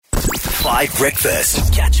5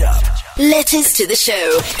 Breakfast. Catch up. Letters to the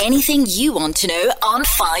show. Anything you want to know on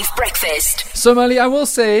 5 Breakfast. So, Marli, I will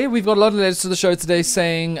say we've got a lot of letters to the show today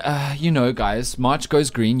saying, guys, March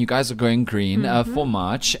goes green. You guys are going green for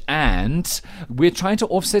March. And we're trying to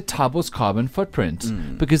offset Tabo's carbon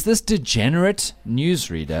footprint because this degenerate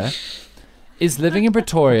newsreader is living in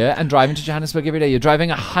Pretoria and driving to Johannesburg every day. You're driving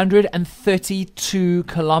 132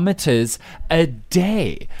 kilometers a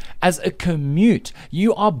day as a commute.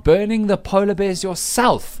 You are burning the polar bears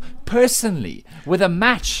yourself, personally, with a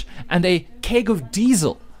match and a keg of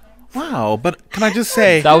diesel. Wow, but can I just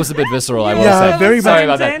say... That was a bit visceral, I will Yeah, say. very Sorry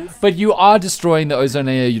much. about that. But you are destroying the ozone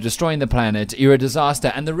layer, you're destroying the planet, you're a disaster.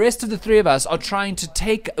 And the rest of the three of us are trying to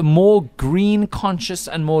take more green conscious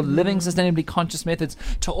and more living sustainably conscious methods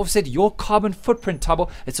to offset your carbon footprint, Tabo.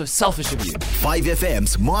 It's so selfish of you.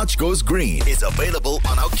 5FM's March Goes Green is available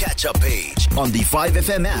on our catch-up page on the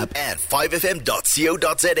 5FM app and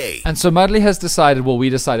 5fm.co.za. And so Marli has decided, well, we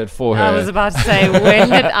decided for her. I was about to say, when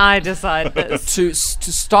did I decide this? to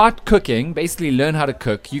start cooking, basically learn how to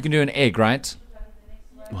cook. You can do an egg, right?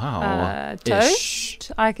 Wow.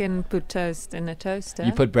 Toast? I can put toast in a toaster.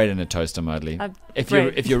 You put bread in a toaster, Marli. If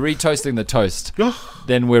bread. you're retoasting the toast,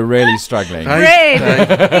 then we're really struggling. Bread!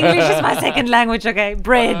 English is my second language, okay?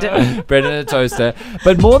 Bread. Bread in a toaster.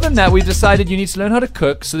 But more than that, we've decided you need to learn how to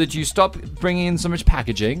cook so that you stop bringing in so much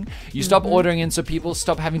packaging. You stop ordering in so people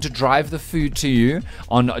stop having to drive the food to you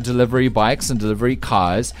on delivery bikes and delivery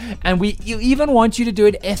cars. And we even want you to do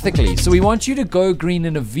it ethically. So we want you to go green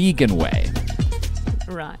in a vegan way.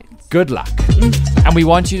 Right. Good luck. And we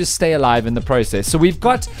want you to stay alive in the process. So we've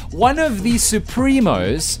got one of the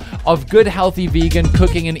supremos of good, healthy vegan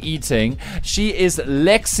cooking and eating. She is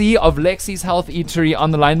Lexi of Lexi's Health Eatery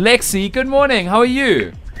on the line. Lexi, good morning. How are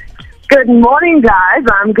you? Good morning, guys.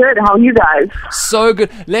 I'm good. How are you guys? So good.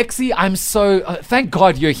 Lexi, I'm so... thank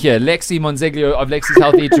God you're here. Lexi Monzeglio of Lexi's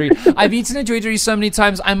Health Eatery. I've eaten at your eatery so many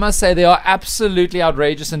times. I must say they are absolutely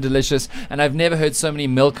outrageous and delicious. And I've never heard so many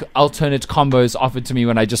milk alternate combos offered to me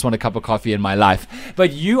when I just want a cup of coffee in my life.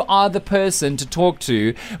 But you are the person to talk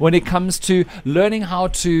to when it comes to learning how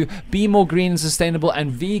to be more green and sustainable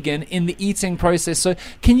and vegan in the eating process. So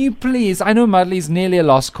can you please... I know Marli's nearly a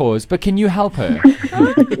lost cause, but can you help her?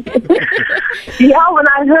 Yeah, when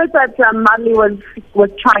I heard that Marli was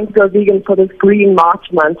trying to go vegan for this Green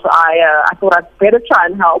March month, I thought I'd better try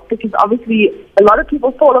and help because obviously a lot of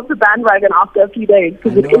people fall off the bandwagon after a few days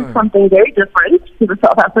because it is something very different to the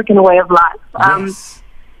South African way of life. Yes.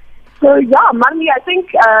 So yeah, Marli, I think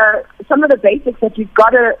some of the basics that you've got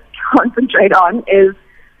to concentrate on is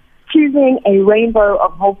choosing a rainbow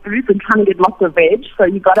of whole foods and trying to get lots of veg. So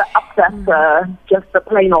you got to up that just the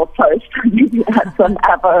plain old toast. Maybe add some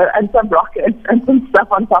avo and some rockets and some stuff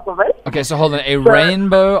on top of it. Okay, so hold on. A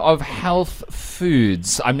rainbow of health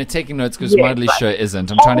foods. I'm taking notes because Marli sure isn't.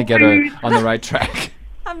 I'm trying to get her on the right track.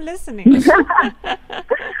 I'm listening.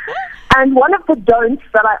 And one of the don'ts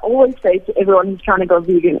that I always say to everyone who's trying to go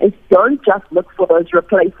vegan is don't just look for those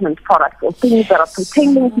replacement products or things that are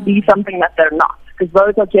pretending to be something that they're not. Because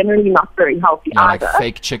those are generally not very healthy either. Like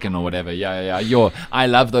fake chicken or whatever. Yeah. I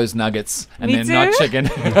love those nuggets. And Me they're too. not chicken.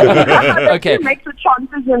 Okay. It makes the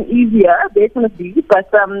transition easier, definitely.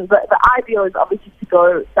 But the ideal is obviously to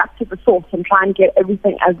go back to the source and try and get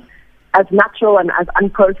everything as natural and as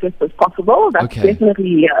unprocessed as possible. That's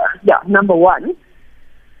definitely, number one.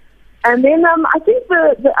 And then I think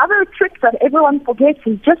the other trick that everyone forgets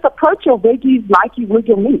is just approach your veggies like you would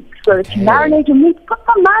your meat. So if you marinate your meat, put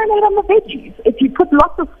some marinade on the veggies. If you put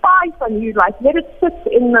lots of spice on you, like let it sit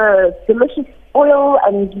in the delicious oil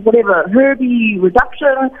and whatever herby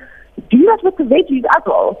reduction, do that with the veggies as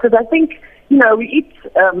well. Because I think,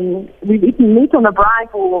 we've eaten meat on the brine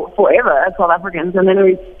for forever as South Africans, and then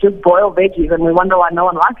we just boil veggies and we wonder why no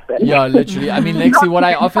one likes them. Yeah, literally. I mean, Lexi, what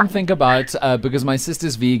I often think about, because my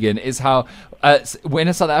sister's vegan, is how when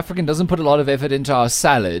a South African doesn't put a lot of effort into our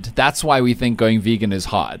salad, that's why we think going vegan is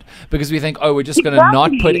hard. Because we think, we're just going to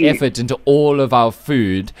not put effort into all of our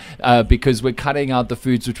food because we're cutting out the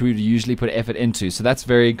foods which we would usually put effort into. So that's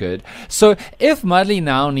very good. So if Marli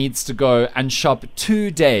now needs to go and shop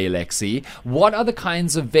today, Lexi, what are the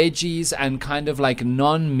kinds of veggies and kind of like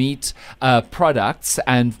non-meat products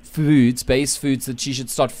and foods, base foods that she should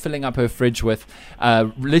start filling up her fridge with,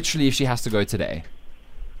 literally if she has to go today?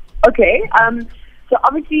 Okay, so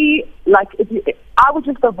obviously, I would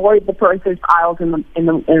just avoid the processed aisles in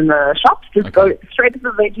the shops. Just go straight to the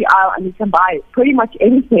veggie aisle, and you can buy pretty much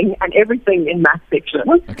anything and everything in that section.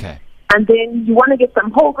 Okay. And then you want to get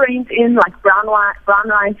some whole grains in, like brown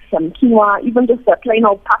rice, some quinoa, even just a plain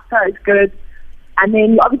old pasta is good. And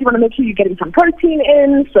then you obviously want to make sure you're getting some protein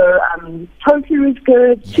in. So tofu is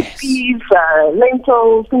good, chickpeas,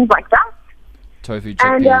 lentils, things like that. Tofu,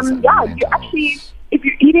 chickpeas, and you actually, if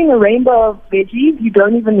you're eating a rainbow of veggies, you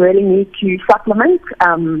don't even really need to supplement.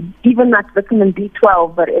 Even that vitamin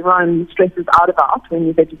B12 that everyone stresses out about when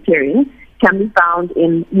you're vegetarian can be found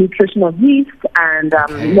in nutritional yeast and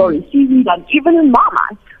nori seaweed and even in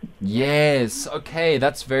marmite. Yes, okay,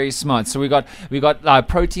 that's very smart. So we got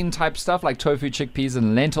protein type stuff like tofu, chickpeas,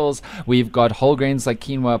 and lentils. We've got whole grains like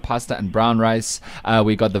quinoa, pasta, and brown rice.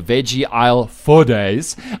 We got the veggie aisle 4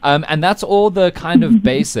 days, and that's all the kind of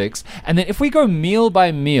basics. And then if we go meal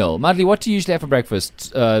by meal, Marli, what do you usually have for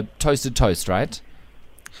breakfast? Toasted toast, right?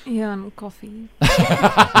 Yeah, and coffee.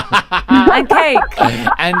 And cake.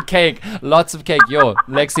 And cake. Lots of cake.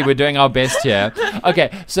 Lexi, we're doing our best here. Okay,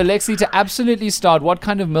 so Lexi, to absolutely start, what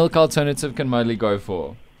kind of milk alternative can Marli go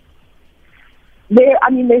for?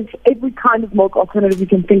 There's every kind of milk alternative you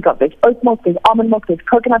can think of. There's oat milk, there's almond milk, there's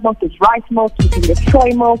coconut milk, there's rice milk, you can get soy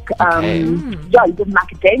milk. You get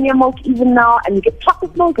macadamia milk even now, and you get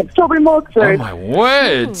chocolate milk and strawberry milk. So oh my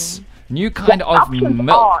words! New kind of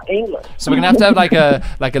milk. English. So we're gonna have to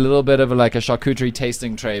have like a little bit of a charcuterie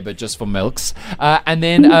tasting tray, but just for milks. And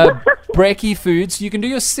then brekkie foods. You can do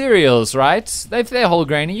your cereals, right? If they're whole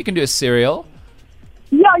grainy, you can do a cereal.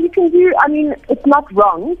 Yeah, you can do. It's not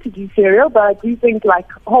wrong to do cereal, but I do think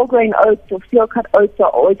like whole grain oats or steel cut oats are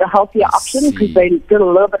always a healthier option because they get a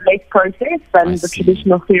little bit less processed than the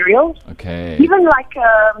traditional cereals. Okay. Even like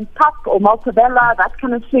puff or maltavella, that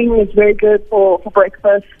kind of thing is very good for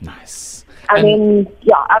breakfast. Nice. And then,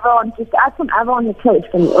 Avon, just add some Avon on the toast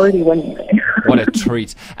and you're already winning there. What a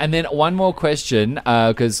treat. And then one more question,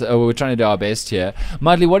 because we're trying to do our best here.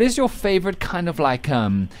 Marli, what is your favorite kind of like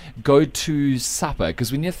go-to supper?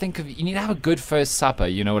 Because we need to you need to have a good first supper,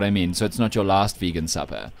 you know what I mean? So it's not your last vegan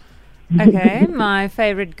supper. Okay, my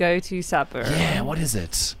favorite go-to supper. Yeah, what is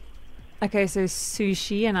it? Okay, so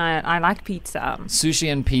sushi, and I like pizza.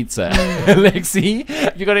 Sushi and pizza. Lexi,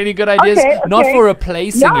 have you got any good ideas? Okay. Not for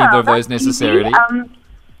replacing either of those necessarily.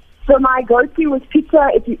 So my go-to with pizza,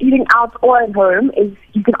 if you're eating out or at home, is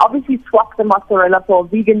you can obviously swap the mozzarella for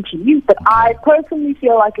vegan cheese, but I personally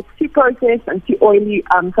feel like it's too processed and too oily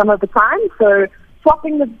some of the time. So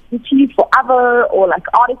swapping the cheese for other or like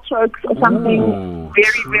artichokes or something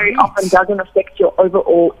very, very often doesn't affect your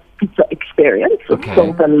overall pizza experience. It's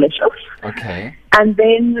still delicious. Okay. And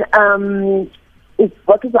then,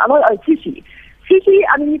 what is the other? Oh, sushi. Sushi,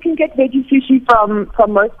 you can get veggie sushi from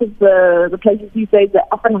most of the places these days. They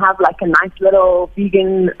often have like a nice little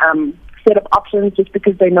vegan set of options just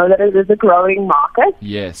because they know that it is a growing market.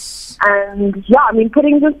 Yes. And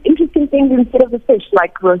putting just interesting things instead of the fish,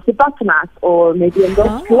 like roasted butternut or maybe a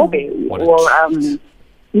little strawberry or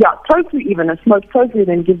tofu even. A smoked tofu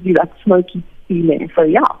then gives you that smoky feeling. So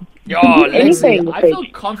Lexi, I feel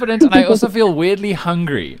confident and I also feel weirdly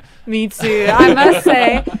hungry. Me too. I must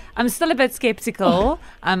say, I'm still a bit skeptical.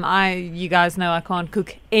 You guys know I can't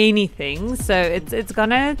cook anything, so it's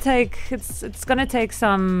gonna take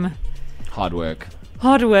some hard work.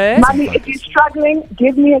 Marli, if you're struggling,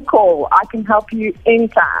 give me a call. I can help you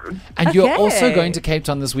anytime. And you're also going to Cape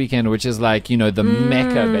Town this weekend, which is like, the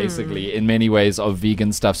mecca, basically, in many ways of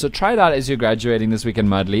vegan stuff. So try it out as you're graduating this weekend,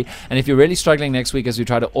 Marli. And if you're really struggling next week as we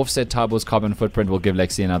try to offset Tabo's carbon footprint, we'll give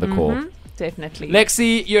Lexi another call. Definitely.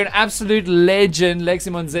 Lexi, you're an absolute legend.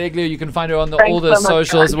 Lexi Monzeglio, you can find her on all the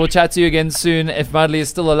socials. We'll chat to you again soon if Marli is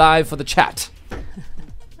still alive for the chat.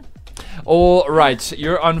 All right,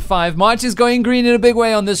 you're on 5. March is going green in a big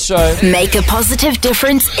way on this show. Make a positive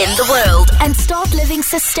difference in the world and start living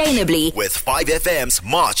sustainably. With 5FM's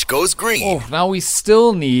March Goes Green. Oh, now we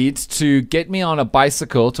still need to get me on a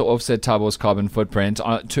bicycle to offset Tabo's carbon footprint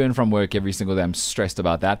to and from work every single day. I'm stressed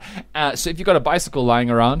about that. So if you've got a bicycle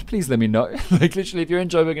lying around, please let me know. Like literally, if you're in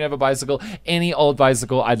Joburg and have a bicycle, any old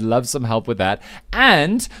bicycle, I'd love some help with that.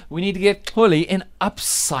 And we need to get Chloe in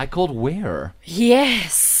upcycled wear.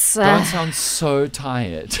 Yes. Don't sound so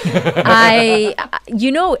tired.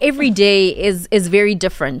 Every day is very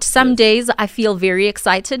different. Some days I feel very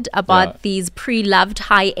excited about these pre-loved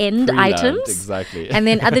high-end items. Exactly. And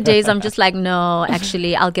then other days I'm just like, no,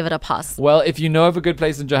 actually, I'll give it a pass. Well, if you know of a good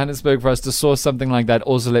place in Johannesburg for us to source something like that,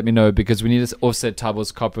 also let me know because we need to offset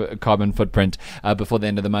Tabo's carbon footprint before the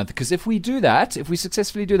end of the month. Because if we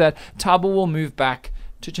successfully do that, Tabo will move back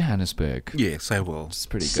to Johannesburg. Yes, I will. It's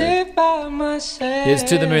pretty good. Here's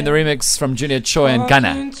To The Moon, the remix from Junior Choi and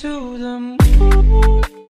Ghana.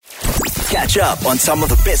 Catch up on some of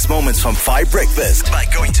the best moments from 5 Breakfast by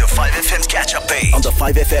going to 5FM's catch-up page on the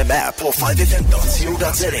 5FM app or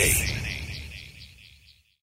 5FM.co.za.